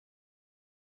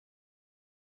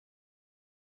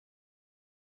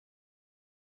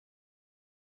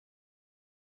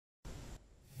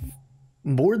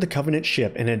Board the Covenant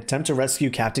ship in an attempt to rescue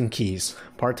Captain Keyes.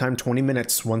 Part-time 20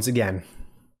 minutes once again.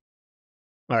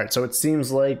 Alright, so it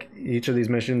seems like each of these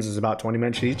missions is about 20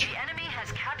 minutes each. The enemy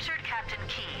has captured Captain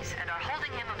Keyes and are holding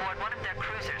him aboard one of their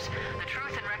cruisers, the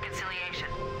Truth and Reconciliation.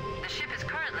 The ship is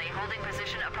currently holding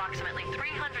position approximately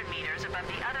 300 meters above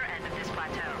the other end of this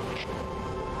plateau.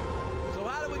 So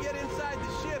how do we get inside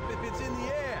the ship if it's in the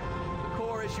air? The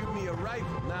Corps issued me a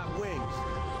rifle, not wings.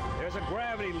 There's a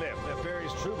gravity lift that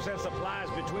ferries troops and supplies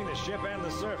between the ship and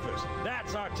the surface.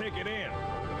 That's our ticket in.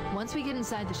 Once we get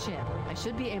inside the ship, I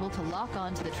should be able to lock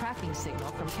on to the tracking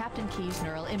signal from Captain Keyes'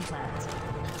 neural implants.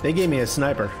 They gave me a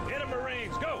sniper. Hit 'em,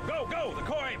 Marines! Go, go, go! The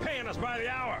Corps ain't paying us by the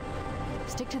hour.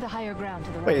 Stick to the higher ground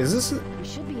to the right. Wait, is this... We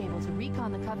should be able to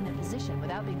recon the Covenant position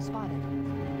without being spotted.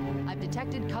 I've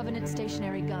detected Covenant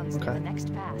stationary guns near the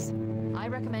next pass. I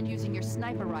recommend using your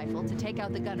sniper rifle to take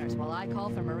out the gunners while I call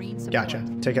for Marine support. Gotcha.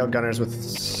 Take out gunners with Get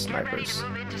ready snipers. to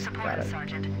move in to support Got us, it.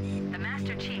 Sergeant. The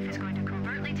Master Chief is going to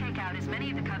covertly take out as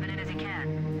many of the Covenant as he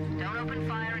can. Don't open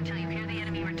fire until you hear the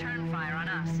enemy return fire on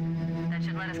us. That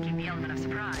should let us keep the element of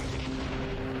surprise.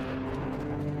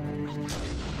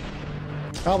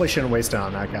 Probably shouldn't waste it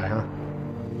on that guy, huh?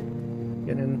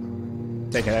 Get in.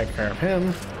 Take care of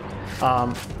him.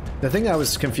 The thing I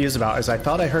was confused about is I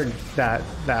thought I heard that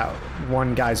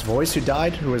one guy's voice who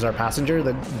died, who was our passenger,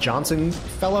 the Johnson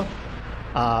fellow.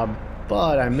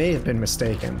 But I may have been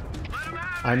mistaken.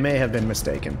 I may have been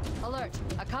mistaken. Alert!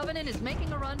 A Covenant is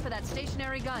making a run for that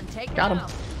stationary gun. Take Got them him.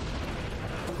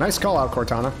 out. Nice call out,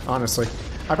 Cortana, honestly.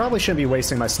 I probably shouldn't be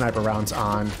wasting my sniper rounds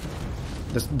on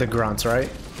the grunts, right?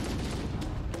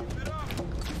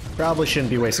 Probably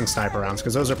shouldn't be wasting sniper rounds,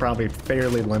 because those are probably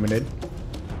fairly limited.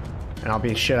 And I'll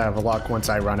be shit out of luck once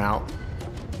I run out.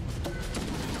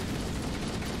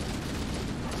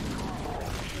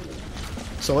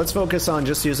 So let's focus on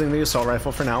just using the assault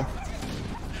rifle for now.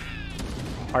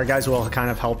 Our guys will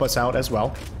kind of help us out as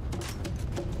well.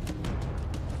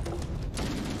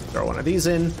 Throw one of these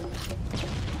in.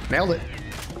 Nailed it.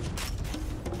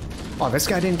 Oh, this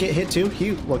guy didn't get hit too?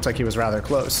 He looked like he was rather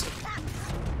close.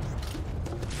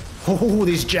 Oh,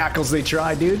 these jackals, they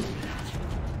tried, dude.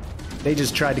 They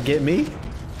just tried to get me.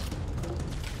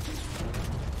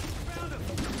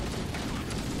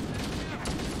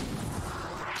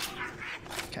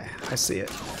 Okay, I see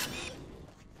it.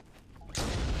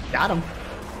 Got him.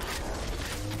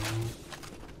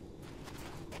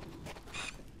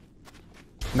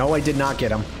 No, I did not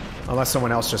get him. Unless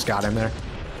someone else just got in there.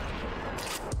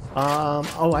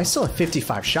 Oh, I still have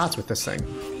 55 shots with this thing.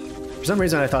 For some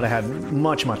reason, I thought I had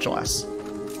much, much less.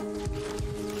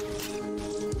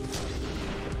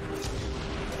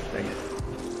 Dang it.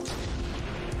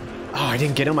 Oh, I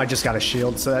didn't get him. I just got a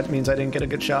shield, so that means I didn't get a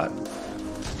good shot.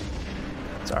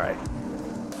 It's alright.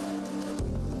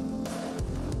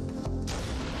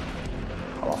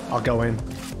 Oh, I'll go in.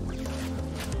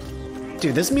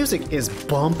 Dude, this music is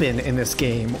bumping in this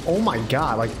game. Oh my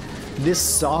god, like this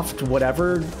soft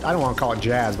whatever, I don't want to call it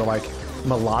jazz, but like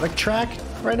melodic track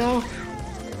right now.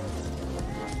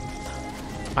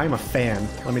 I'm a fan,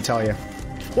 let me tell you.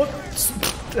 What?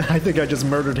 I think I just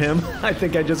murdered him. I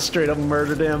think I just straight up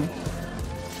murdered him.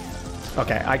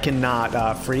 Okay, I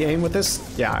cannot free aim with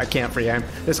this. Yeah, I can't free aim.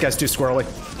 This guy's too squirrely.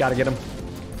 Gotta get him.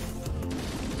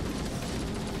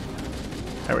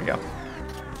 There we go.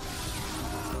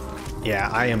 Yeah,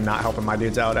 I am not helping my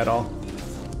dudes out at all.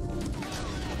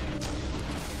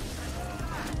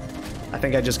 I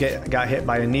think I just got hit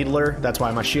by a needler. That's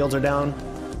why my shields are down.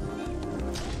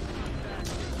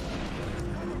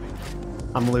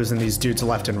 I'm losing these dudes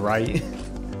left and right.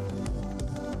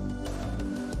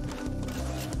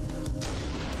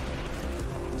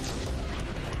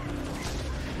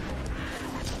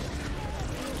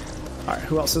 Alright,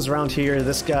 who else is around here?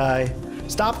 This guy.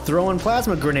 Stop throwing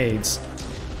plasma grenades.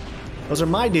 Those are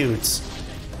my dudes.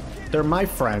 They're my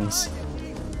friends.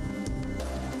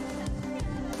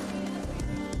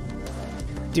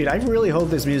 Dude, I really hope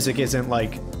this music isn't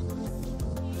like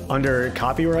under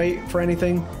copyright for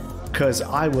anything, because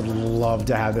I would love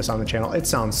to have this on the channel. It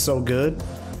sounds so good.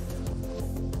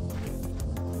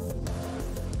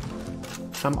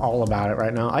 I'm all about it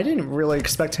right now. I didn't really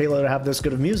expect Halo to have this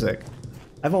good of music.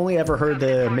 I've only ever heard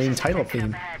the main title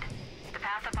theme. The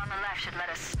path up on the left should let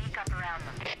us sneak up around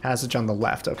them. Passage on the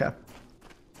left, okay.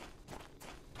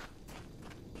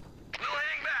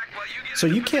 So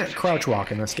you can't crouch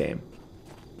walk in this game.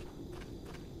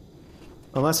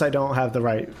 Unless I don't have the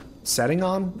right setting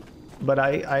on,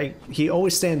 but he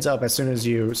always stands up as soon as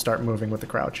you start moving with the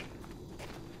crouch.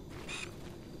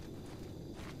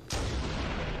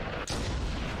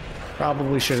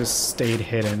 Probably should have stayed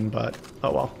hidden, but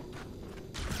oh well.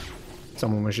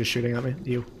 Someone was just shooting at me.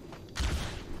 You.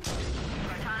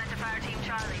 Cortana to Fire Team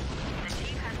Charlie. The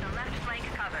chief has the left flank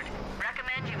covered.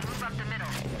 Recommend you move up the middle.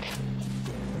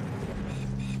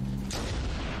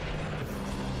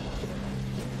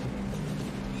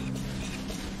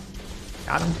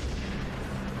 Got him.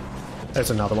 There's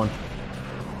another one.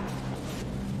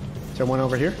 Is there one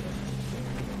over here?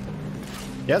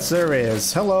 Yes, there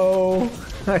is. Hello.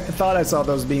 I thought I saw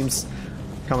those beams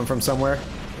coming from somewhere.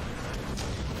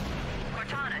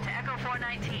 Cortana to Echo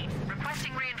 419.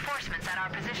 Requesting reinforcements at our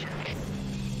position.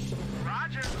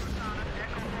 Roger, Cortana to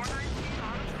Echo 419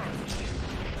 on approach.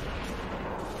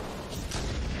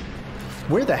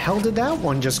 Where the hell did that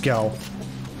one just go?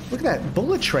 Look at that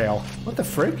bullet trail. What the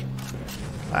frick?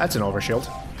 That's an overshield.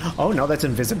 Oh no, that's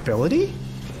invisibility?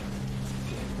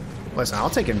 Listen, I'll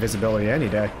take invisibility any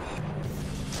day.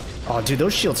 Oh, dude,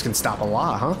 those shields can stop a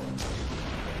lot, huh?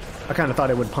 I kind of thought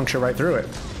it would puncture right through it.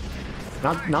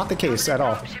 Not the case at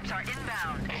all. Ships are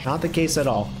inbound. Not the case at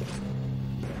all.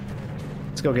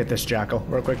 Let's go get this Jackal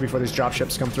real quick before these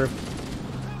dropships come through.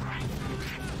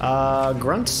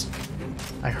 Grunts?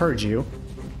 I heard you.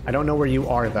 I don't know where you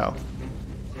are, though.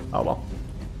 Oh,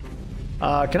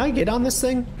 well. Can I get on this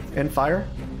thing and fire?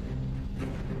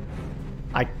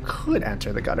 I could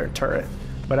enter the gutter turret,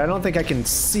 but I don't think I can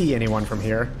see anyone from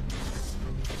here.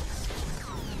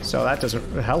 So that doesn't...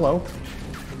 Hello?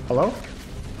 Hello?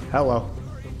 Hello.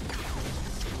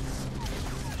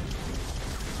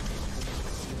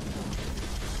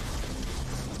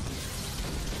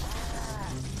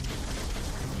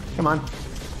 Come on.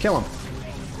 Kill him.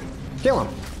 Kill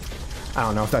him. I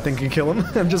don't know if that thing can kill him.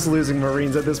 I'm just losing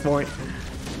Marines at this point.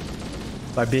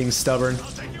 By being stubborn.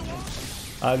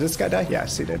 Did this guy die?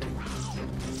 Yes, he did.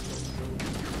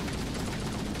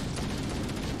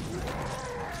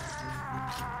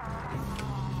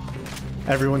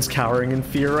 Everyone's cowering in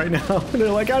fear right now. They're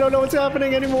like, I don't know what's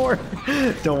happening anymore.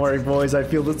 Don't worry, boys. I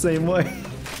feel the same way.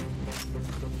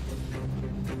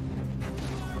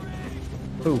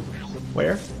 Ooh,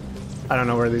 where? I don't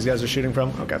know where these guys are shooting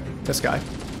from. Okay, this guy.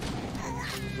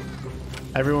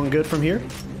 Everyone good from here?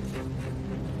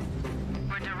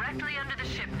 We're directly under the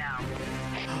ship now.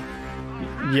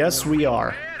 Yes, we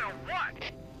are.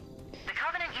 The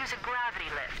Covenant use a gravity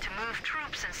lift to move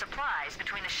troops and supplies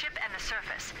between the ship and the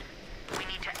surface. We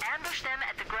need to ambush them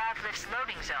at the grav lift's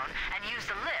loading zone and use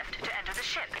the lift to enter the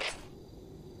ship.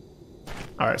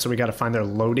 Alright, so we gotta find their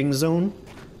loading zone?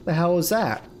 The hell is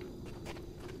that?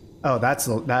 Oh, that's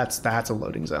a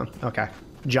loading zone. Okay.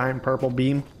 Giant purple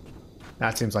beam.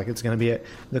 That seems like it's gonna be it.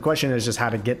 The question is just how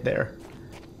to get there.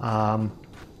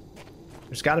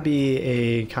 There's gotta be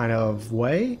a kind of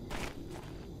way.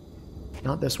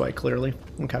 Not this way, clearly.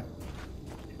 Okay.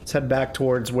 Let's head back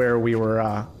towards where we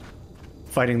were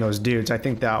fighting those dudes. I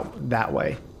think that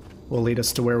way will lead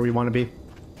us to where we want to be.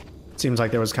 Seems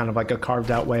like there was kind of like a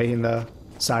carved out way in the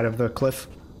side of the cliff.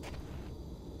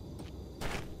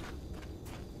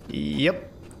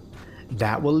 Yep.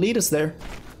 That will lead us there.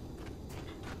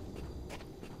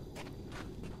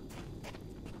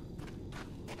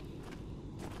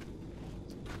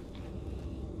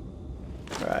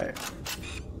 Right.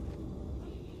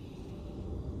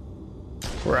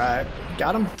 Right.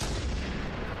 Got him.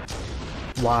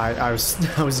 Why? I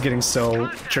was getting so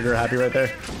trigger happy right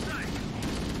there.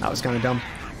 That was kind of dumb.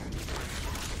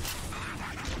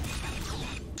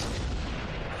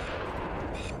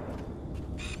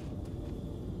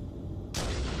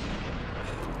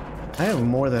 I have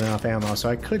more than enough ammo, so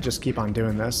I could just keep on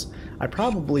doing this. I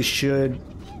probably should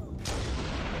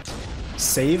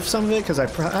save some of it, because I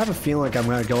have a feeling like I'm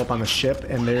going to go up on the ship,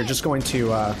 and they're just going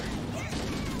to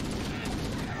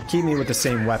keep me with the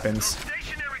same weapons.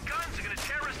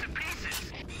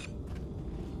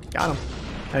 Got him.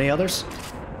 Any others?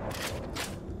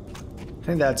 I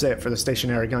think that's it for the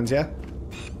stationary guns, yeah?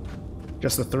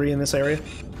 Just the 3 in this area?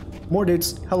 More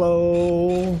dudes.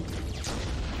 Hello.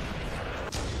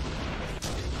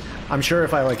 I'm sure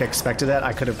if I like expected that,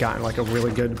 I could have gotten like a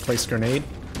really good placed grenade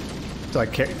to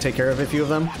like take care of a few of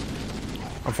them.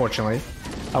 Unfortunately,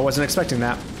 I wasn't expecting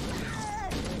that.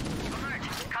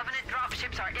 Covenant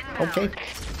dropships are inbound. Okay.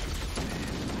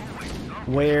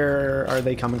 Where are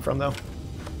they coming from though?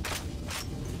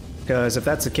 Because if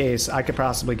that's the case, I could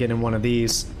possibly get in one of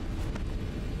these.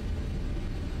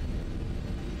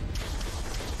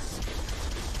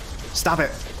 Stop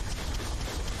it.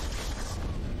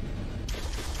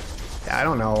 I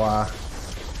don't know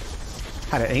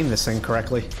how to aim this thing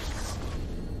correctly.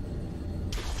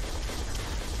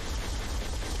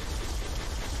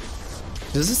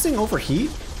 Does this thing overheat?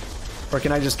 Or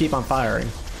can I just keep on firing?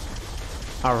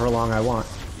 However long I want.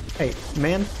 Hey,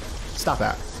 man, stop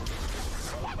that.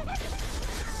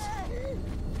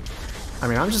 I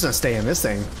mean, I'm just gonna stay in this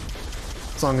thing.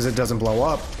 As long as it doesn't blow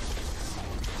up.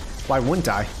 Why wouldn't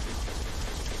I?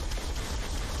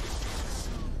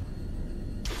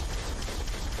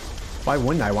 Why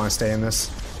wouldn't I want to stay in this?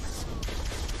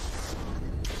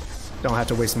 Don't have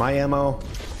to waste my ammo.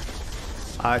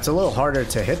 It's a little harder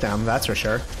to hit them, that's for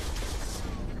sure.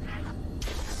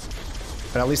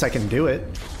 But at least I can do it.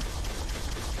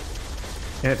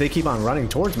 And if they keep on running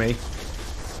towards me,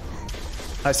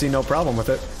 I see no problem with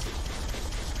it.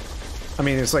 I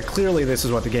mean, it's like clearly this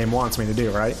is what the game wants me to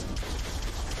do, right?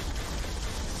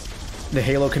 The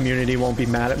Halo community won't be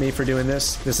mad at me for doing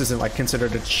this. This isn't like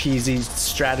considered a cheesy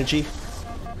strategy.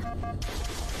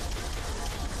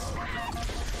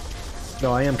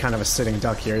 Though I am kind of a sitting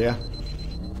duck here, yeah?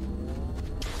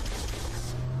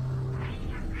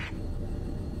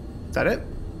 Is that it?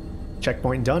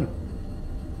 Checkpoint done.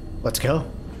 Let's go.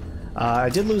 I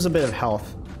did lose a bit of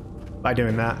health by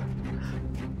doing that.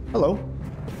 Hello.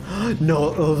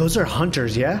 No, oh, those are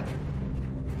hunters, yeah?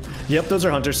 Yep, those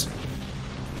are hunters.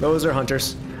 Those are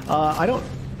hunters. I don't...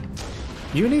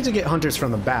 You need to get hunters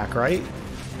from the back, right?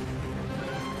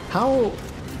 How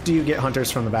do you get hunters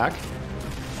from the back?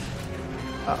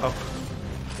 Uh-oh.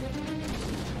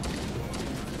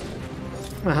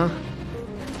 Uh-huh.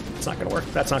 It's not gonna work.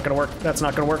 That's not gonna work. That's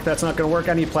not gonna work. That's not gonna work.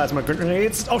 I need plasma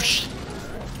grenades. Oh, shh!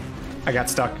 I got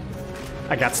stuck.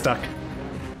 I got stuck.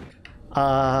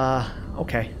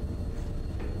 Okay.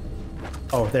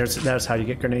 Oh, there's how you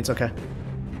get grenades. Okay.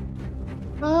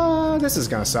 This is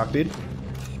gonna suck, dude.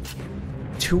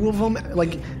 Two of them?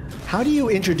 Like, how do you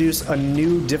introduce a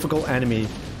new difficult enemy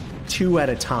 2 at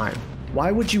a time?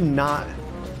 Why would you not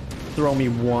throw me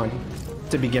 1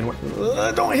 to begin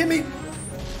with? Don't hit me!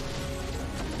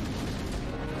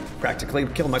 Practically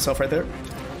killed myself right there.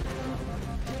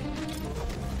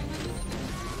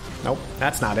 Nope,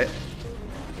 that's not it.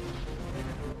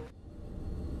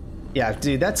 Yeah,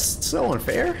 dude, that's so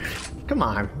unfair. Come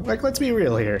on, like, let's be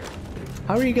real here.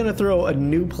 How are you gonna throw a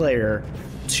new player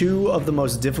 2 of the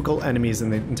most difficult enemies in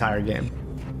the entire game?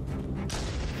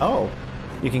 Oh,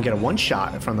 you can get a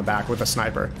 1-shot from the back with a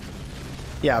sniper.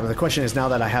 Yeah, but the question is, now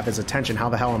that I have his attention, how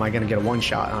the hell am I gonna get a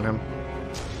 1-shot on him?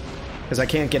 Because I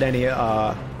can't get any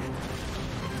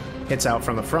hits out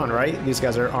from the front, right? These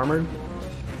guys are armored.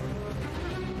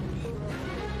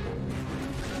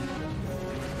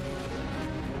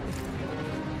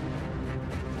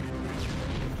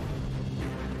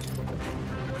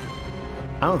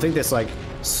 I don't think this, like,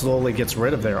 slowly gets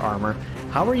rid of their armor.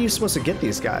 How are you supposed to get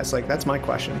these guys? Like, that's my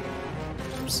question.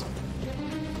 Oops.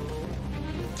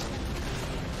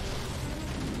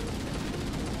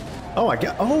 Oh, I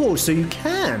get... Oh, so you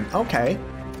can. Okay.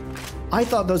 I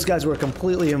thought those guys were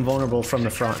completely invulnerable from the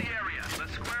front.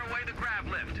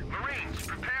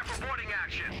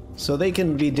 So they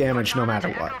can be damaged no matter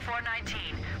what.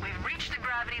 We've reached the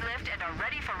gravity lift and are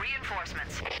ready for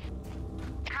reinforcements.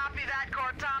 Copy that,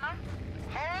 Cortana.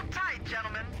 Hold tight,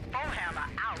 gentlemen. Bowhammer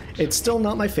out. It's still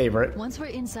not my favorite. Once we're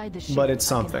inside the ship, but it's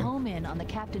something. I can home in on the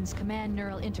captain's command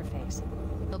neural interface.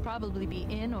 They'll probably be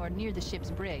in or near the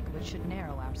ship's brig, which should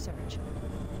narrow our search.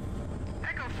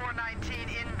 Echo 419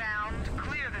 inbound.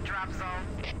 Clear the drop zone.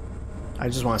 I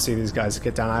just want to see these guys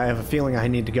get down. I have a feeling I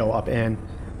need to go up in.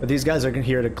 But these guys are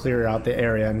here to clear out the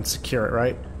area and secure it,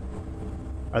 right?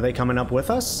 Are they coming up with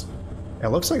us? It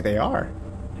looks like they are.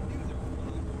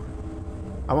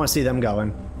 I want to see them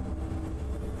going.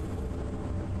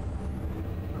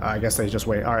 I guess they just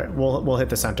wait. All right, we'll hit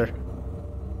the center.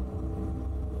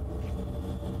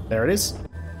 There it is.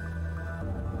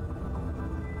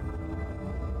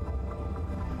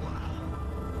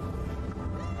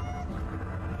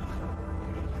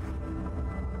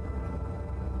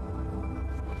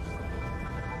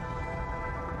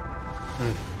 We're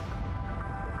in.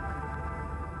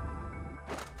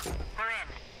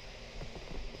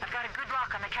 I've got a good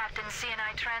lock on the captain's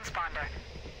CNI transponder.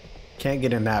 Can't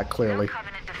get in that clearly. No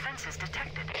Covenant defenses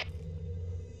detected.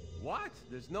 What?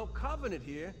 There's no Covenant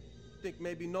here. Think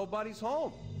maybe nobody's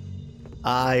home.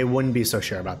 I wouldn't be so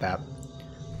sure about that.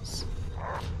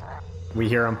 We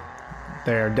hear them.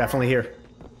 They're definitely here.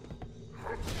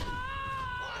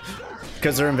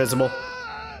 Because they're invisible.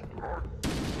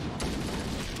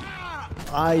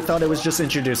 I thought it was just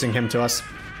introducing him to us.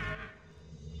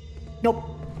 Nope.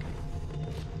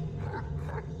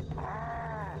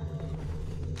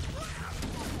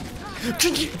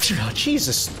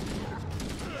 Jesus.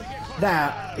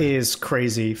 That is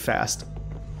crazy fast.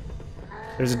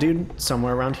 There's a dude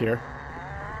somewhere around here.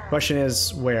 Question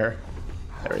is, where?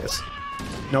 There he is.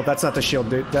 Nope, that's not the shield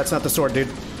dude. That's not the sword dude.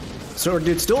 Sword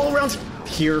dude's still around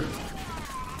here.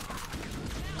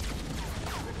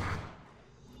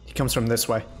 He comes from this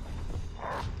way.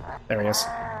 There he is.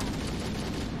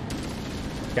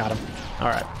 Got him.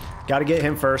 Alright. Gotta get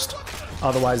him first.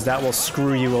 Otherwise, that will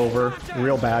screw you over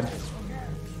real bad.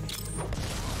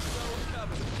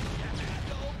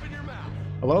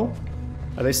 Hello?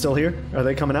 Are they still here? Are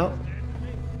they coming out?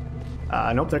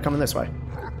 Nope, they're coming this way.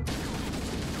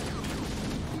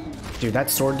 Dude, that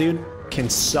sword dude can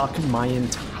suck my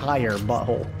entire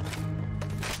butthole.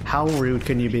 How rude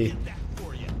can you be?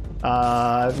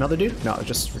 Another dude? No,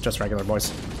 just regular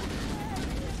boys.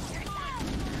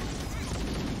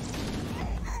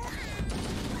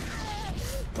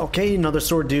 Okay, another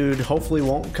sword dude. Hopefully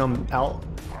won't come out.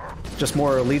 Just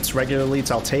more elites, regular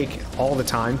elites I'll take all the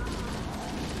time.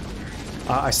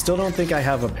 I still don't think I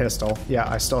have a pistol. Yeah,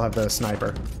 I still have the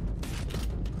sniper.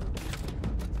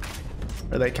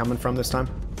 Where are they coming from this time?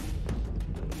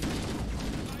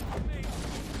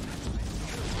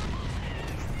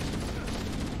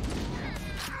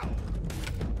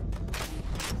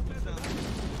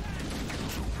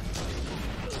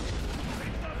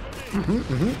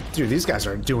 Dude, these guys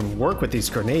are doing work with these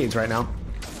grenades right now.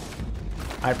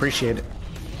 I appreciate it.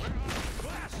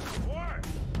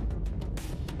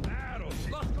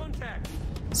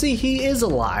 See, he is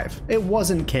alive. It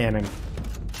wasn't canon.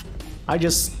 I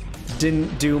just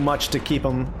didn't do much to keep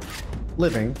him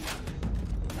living.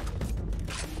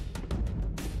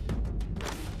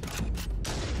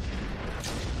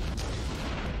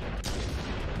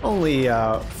 Only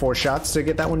 4 shots to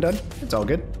get that one done. It's all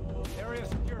good.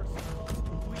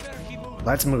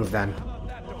 Let's move then.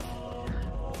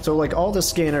 So like all the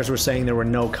scanners were saying there were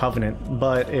no Covenant,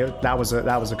 but that was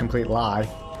a complete lie.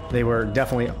 They were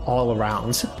definitely all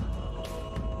around.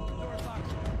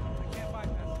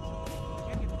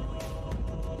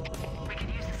 We could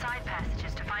use the side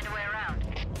passages to find a way around.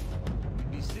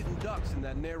 We'd be sitting ducks in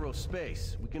that narrow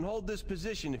space. We can hold this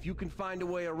position if you can find a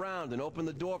way around and open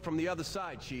the door from the other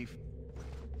side, Chief.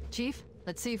 Chief,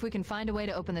 let's see if we can find a way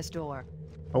to open this door.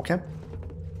 Okay.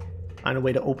 Find a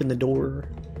way to open the door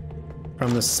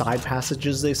from the side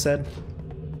passages, they said.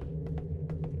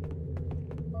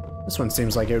 This one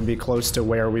seems like it would be close to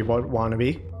where we want to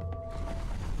be.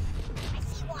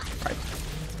 Right.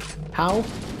 How,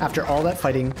 after all that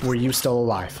fighting, were you still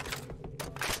alive?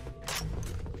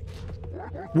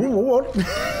 What?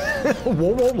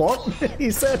 What? He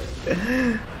said.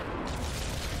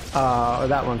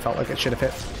 That one felt like it should have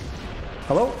hit.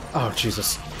 Hello? Oh,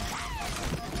 Jesus.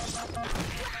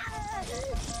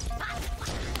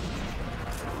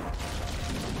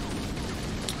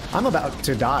 I'm about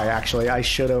to die, actually. I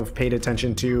should have paid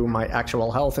attention to my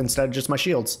actual health instead of just my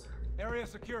shields. Area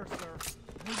secure, sir.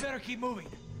 We better keep moving.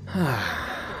 Alright,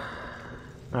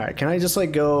 can I just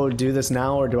like go do this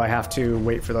now, or do I have to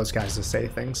wait for those guys to say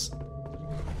things?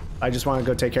 I just want to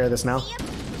go take care of this now.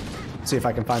 See if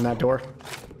I can find that door.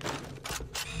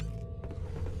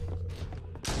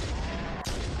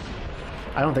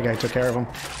 I don't think I took care of him.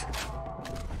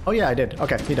 Oh yeah, I did.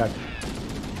 Okay, he died.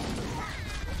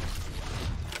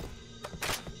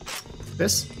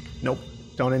 This? Nope.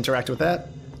 Don't interact with that.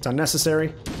 It's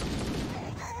unnecessary.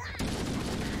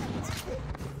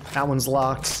 That one's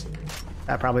locked.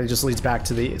 That probably just leads back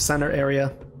to the center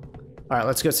area. Alright,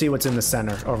 let's go see what's in the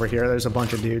center over here. There's a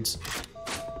bunch of dudes.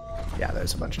 Yeah,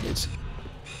 there's a bunch of dudes.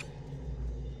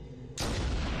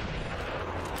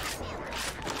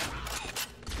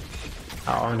 Oh,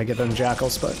 I'm gonna get them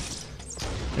jackals, but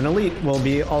an elite will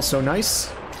be also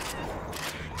nice.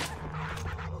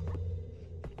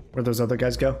 Where'd those other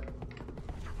guys go?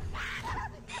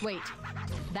 Wait,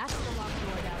 that's the locked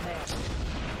door down there.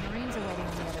 Marines are waiting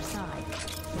on the other side.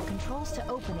 The controls to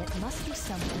open it must be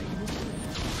somewhere in this room.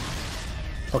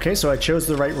 Okay, so I chose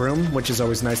the right room, which is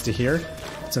always nice to hear.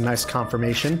 It's a nice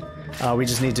confirmation. We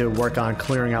just need to work on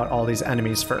clearing out all these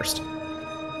enemies first.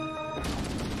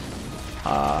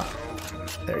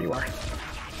 There you are.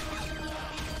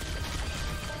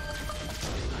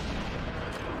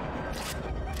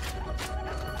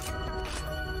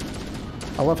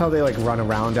 I love how they like run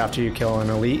around after you kill an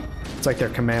elite. It's like their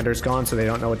commander's gone, so they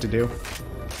don't know what to do.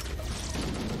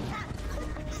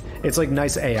 It's like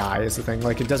nice AI is the thing.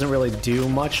 Like it doesn't really do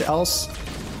much else,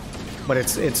 but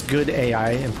it's good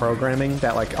AI and programming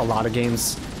that like a lot of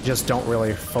games just don't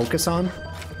really focus on.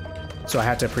 So I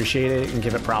had to appreciate it and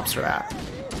give it props for that.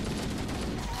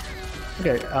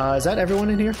 Okay, is that everyone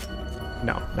in here?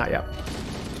 No, not yet.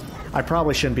 I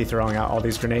probably shouldn't be throwing out all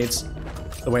these grenades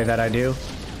the way that I do.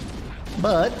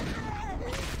 But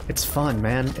it's fun,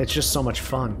 man. It's just so much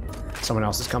fun. Someone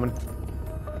else is coming.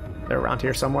 They're around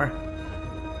here somewhere.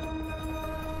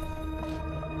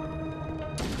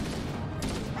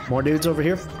 More dudes over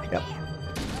here? Yep.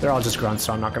 They're all just grunts,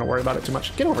 so I'm not going to worry about it too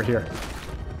much. Get over here.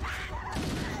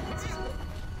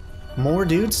 More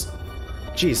dudes?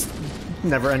 Jeez,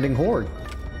 never-ending horde.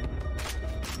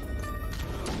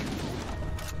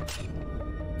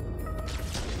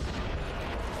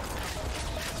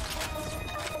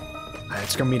 Alright,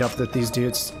 let's go meet up with these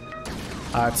dudes.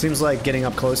 It seems like getting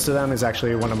up close to them is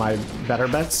actually one of my better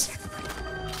bets.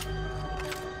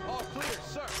 All clear,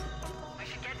 sir. We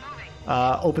should get moving.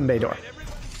 Open bay door.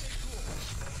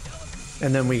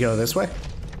 And then we go this way.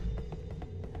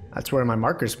 That's where my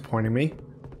marker's pointing me.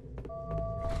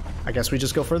 I guess we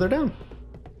just go further down.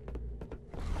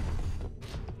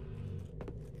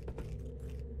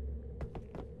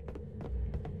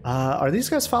 Are these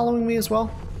guys following me as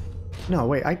well? No,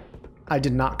 wait, I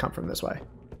did not come from this way.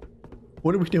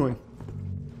 What are we doing?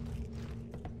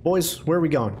 Boys, where are we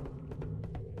going?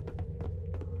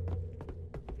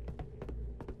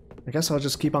 I guess I'll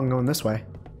just keep on going this way.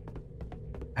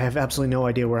 I have absolutely no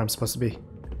idea where I'm supposed to be.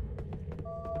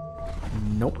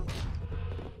 Nope.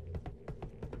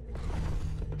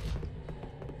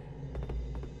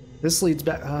 This leads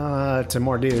back to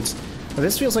more dudes. But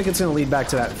this feels like it's going to lead back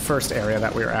to that first area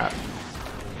that we were at.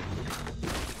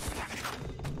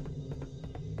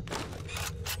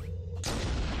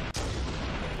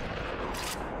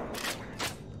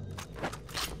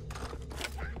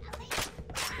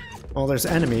 Well, there's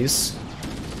enemies,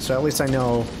 so at least I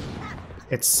know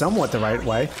it's somewhat the right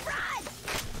way.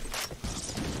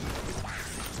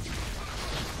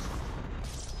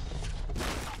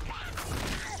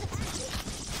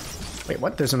 Wait,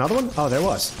 what? There's another one? Oh, there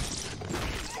was.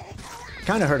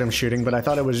 Kind of heard him shooting, but I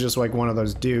thought it was just like one of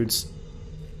those dudes,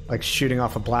 like shooting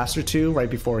off a blast or two right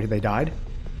before they died.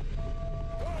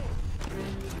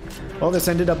 Well, this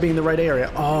ended up being the right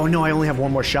area. Oh no, I only have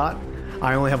one more shot.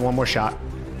 I only have one more shot.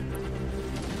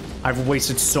 I've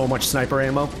wasted so much sniper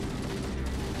ammo.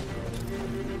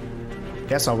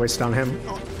 Guess I'll waste it on him.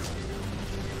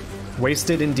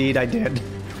 Wasted indeed, I did.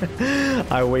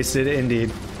 I wasted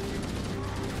indeed.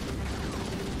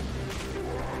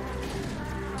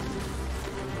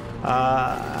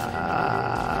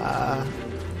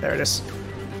 There it is.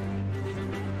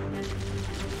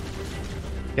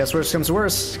 Guess worse comes to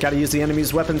worse. Gotta use the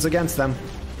enemy's weapons against them.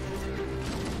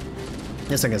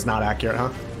 This thing is not accurate, huh?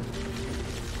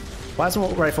 Plasma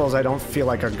rifles I don't feel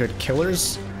like are good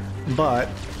killers, but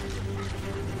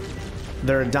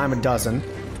they're a dime a dozen.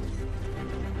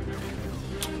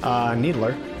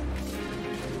 Needler.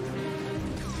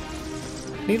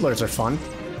 Needlers are fun,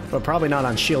 but probably not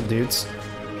on shield dudes.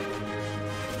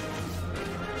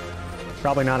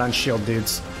 Probably not on shield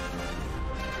dudes.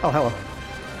 Oh, hello.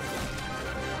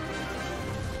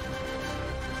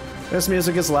 This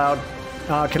music is loud.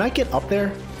 Can I get up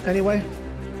there anyway?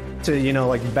 To, you know,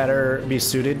 like, better be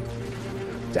suited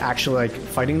to actually, like,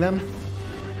 fighting them?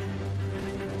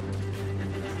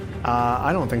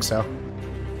 I don't think so.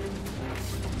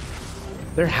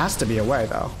 There has to be a way,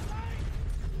 though.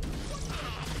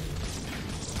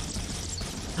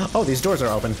 Oh, these doors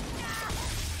are open.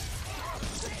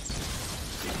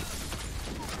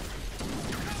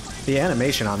 The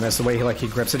animation on this, the way he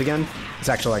grips it again, is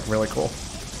actually, like, really cool.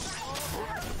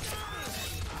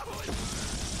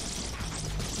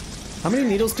 How many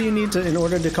needles do you need in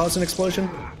order to cause an explosion?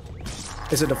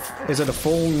 Is it a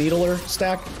full needler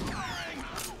stack?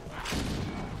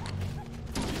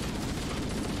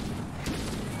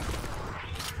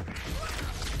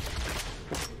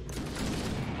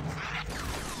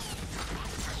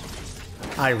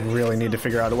 I really need to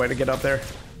figure out a way to get up there.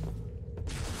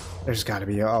 There's got to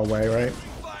be a way, right?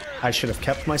 I should have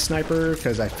kept my sniper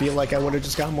because I feel like I would have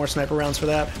just gotten more sniper rounds for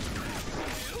that.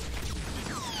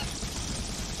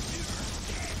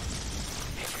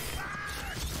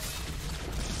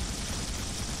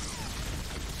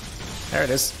 There it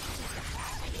is.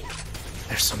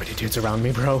 There's so many dudes around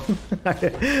me, bro. I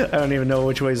don't even know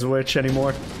which way is which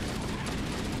anymore.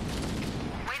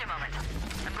 Wait a moment.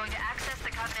 I'm going to access the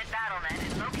Covenant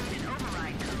BattleNet and locate an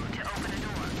override code to open a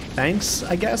door. Thanks,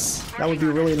 I guess. That would be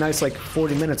really nice, like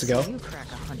 40 minutes ago,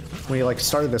 when you like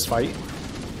started this fight.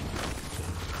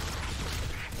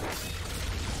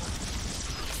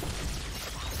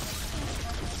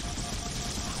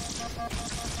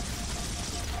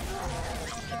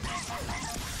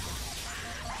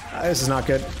 This is not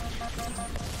good.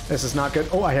 This is not good.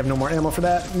 Oh, I have no more ammo for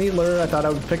that. Needler, I thought I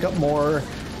would pick up more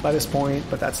by this point,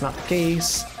 but that's not the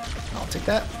case. I'll take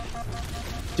that.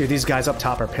 Dude, these guys up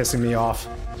top are pissing me off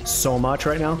so much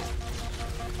right now.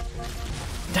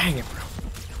 Dang it,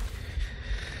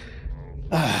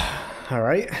 bro.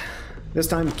 Alright. This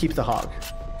time, keep the hog.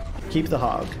 Keep the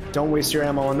hog. Don't waste your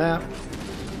ammo on that.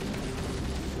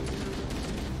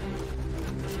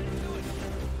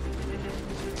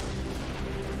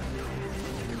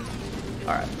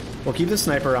 We'll keep the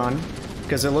sniper on,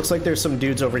 because it looks like there's some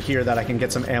dudes over here that I can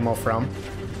get some ammo from.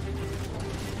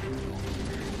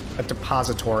 A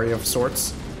depository of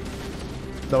sorts.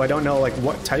 Though I don't know like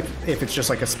what type, if it's just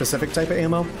like a specific type of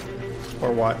ammo,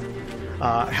 or what.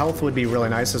 Health would be really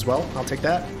nice as well. I'll take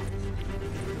that.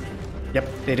 Yep,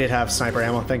 they did have sniper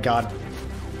ammo, thank God.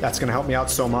 That's gonna help me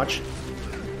out so much.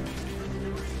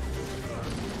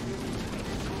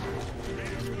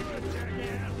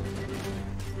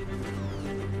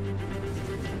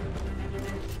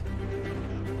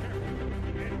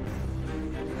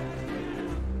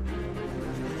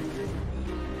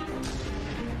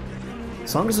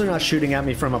 As long as they're not shooting at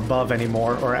me from above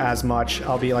anymore, or as much,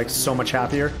 I'll be like so much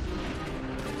happier.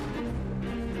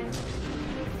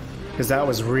 Because that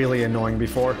was really annoying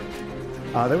before.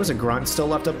 There was a grunt still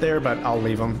left up there, but I'll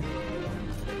leave him.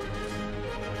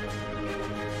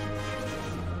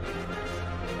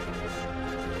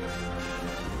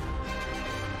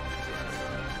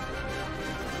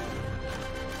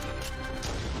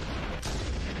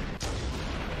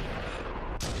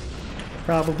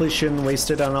 Probably shouldn't waste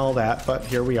it on all that, but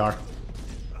here we are.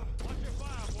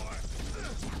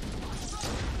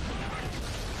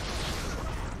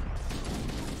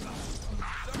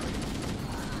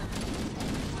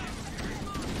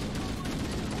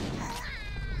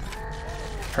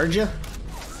 Heard ya?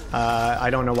 I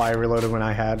don't know why I reloaded when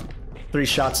I had 3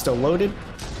 shots still loaded,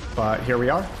 but here we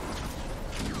are.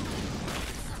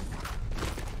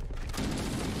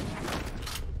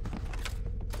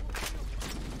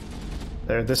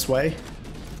 They're this way.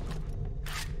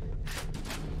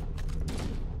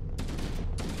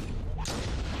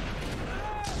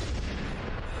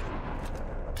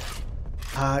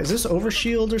 Is this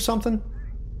overshield or something?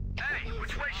 Hey,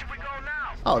 which way should we go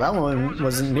now? Oh, that one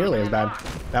wasn't nearly as bad.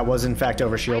 That was in fact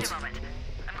overshield. Wait a moment.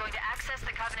 I'm going to access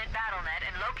the Covenant BattleNet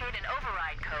and locate an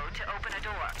override code to open a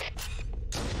door.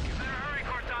 You better hurry,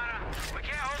 Cortana. We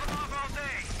can't hold them off all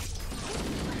day.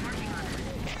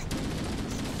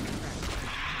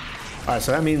 Alright,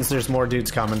 so that means there's more dudes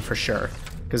coming for sure.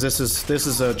 Because this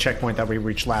is a checkpoint that we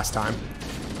reached last time.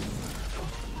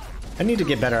 I need to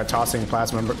get better at tossing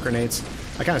plasma grenades.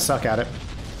 I kind of suck at it.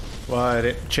 But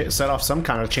it set off some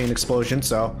kind of chain explosion,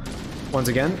 so once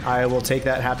again, I will take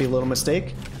that happy little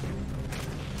mistake.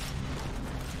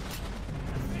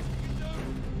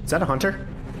 Is that a hunter?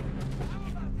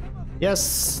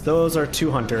 Yes, those are 2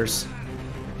 hunters.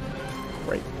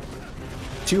 Great.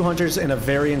 2 hunters in a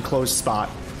very enclosed spot.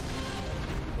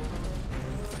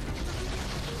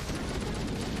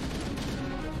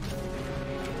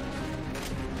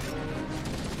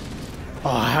 Oh,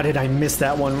 how did I miss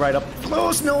that one right up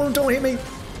close? No, don't hit me.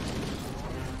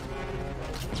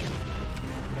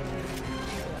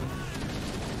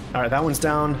 All right, that one's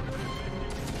down.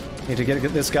 Need to get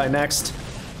this guy next.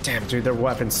 Damn, dude, their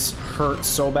weapons hurt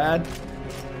so bad.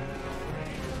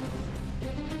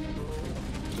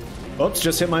 Oops,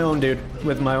 just hit my own dude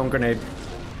with my own grenade.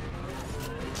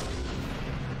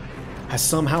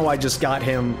 Somehow I just got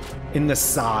him in the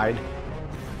side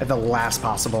at the last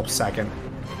possible second.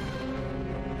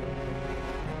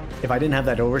 If I didn't have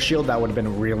that overshield, that would have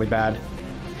been really bad.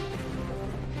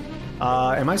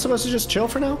 Am I supposed to just chill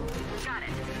for now? Got it.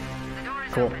 The door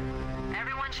is Cool. open.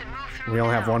 Everyone should move through. We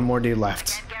only have one more dude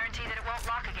left. Can't guarantee that it won't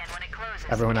lock again when it closes.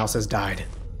 Everyone else has died.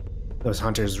 Those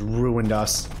hunters ruined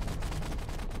us.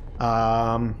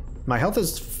 My health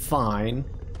is fine.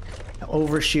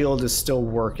 Overshield is still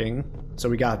working, so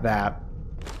we got that.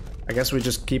 I guess we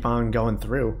just keep on going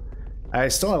through. I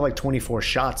still have like 24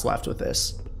 shots left with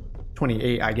this.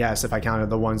 28, I guess, if I counted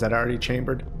the ones that are already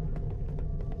chambered.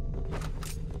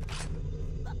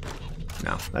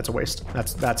 No, that's a waste.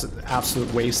 That's an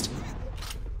absolute waste.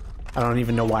 I don't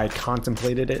even know why I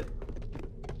contemplated it.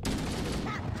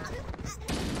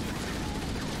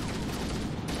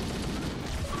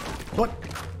 What?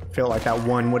 I feel like that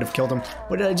one would have killed him.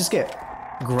 What did I just get?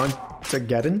 Grunt to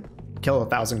get in? Kill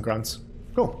 1,000 grunts.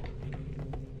 Cool.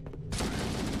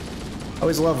 I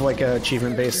always love like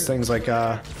achievement-based things like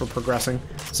for progressing.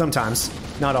 Sometimes,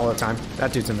 not all the time.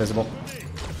 That dude's invisible.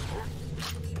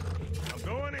 I'm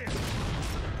going in.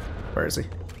 Where is he?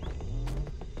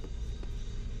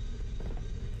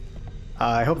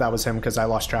 I hope that was him because I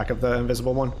lost track of the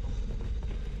invisible one.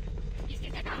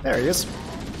 There he is.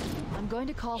 I'm going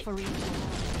to call for reinforcements.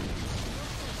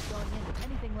 Going in with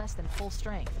anything less than full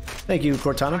strength. Thank you,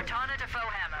 Cortana. Cortana to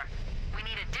Foehammer. We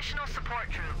need additional support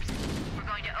troops. We're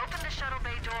going to open the shuttle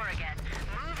bay door again,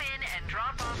 move in, and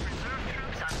drop off reserve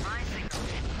troops on my signal.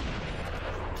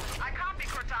 I copy,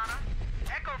 Cortana.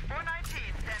 Echo 419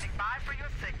 standing by for your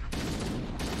signal.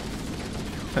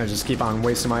 I just keep on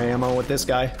wasting my ammo with this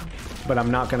guy. but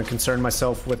I'm not going to concern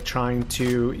myself with trying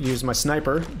to use my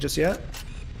sniper just yet.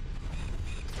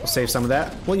 We'll save some of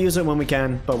that. We'll use it when we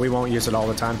can, but we won't use it all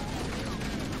the time.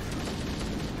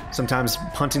 Sometimes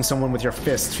hunting someone with your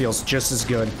fist feels just as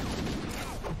good.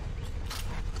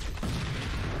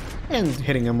 And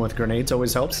hitting them with grenades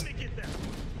always helps.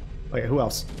 Wait, who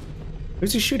else?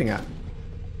 Who's he shooting at?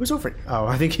 Who's over? Oh,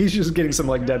 I think he's just getting some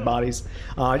like dead bodies.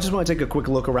 I just want to take a quick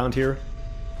look around here.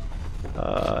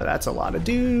 That's a lot of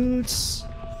dudes.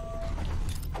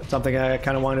 Something I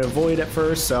kind of wanted to avoid at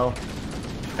first, so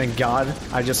thank God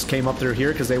I just came up through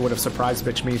here because they would have surprise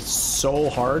bitched me so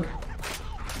hard.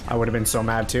 I would have been so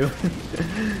mad too.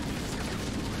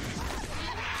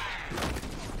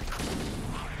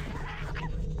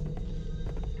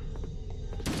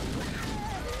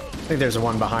 I think there's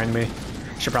one behind me.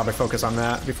 Should probably focus on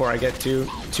that before I get too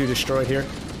destroyed here.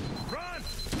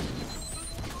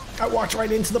 I walked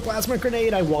right into the plasma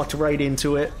grenade. I walked right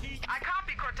into it. I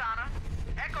copy, Cortana.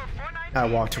 Echo 419. I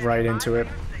walked right into it.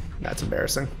 That's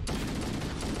embarrassing.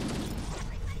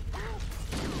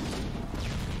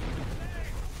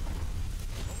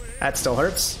 That still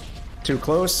hurts. Too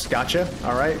close. Gotcha.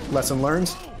 All right. Lesson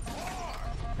learned.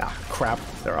 Ah, crap.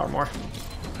 There are more.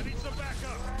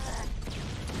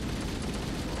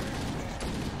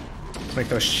 Make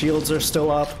those shields are still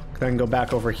up. Then go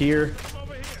back over here.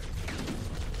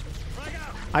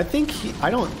 I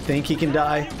don't think he can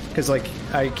die because, like,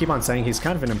 I keep on saying he's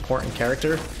kind of an important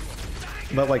character,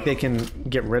 but like they can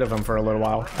get rid of him for a little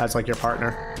while as like your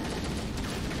partner.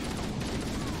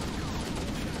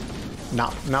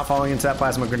 Not falling into that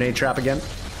plasma grenade trap again.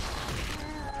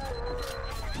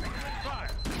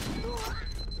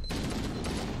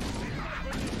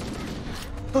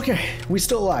 Okay, we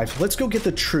still alive. Let's go get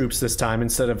the troops this time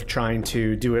instead of trying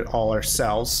to do it all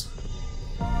ourselves.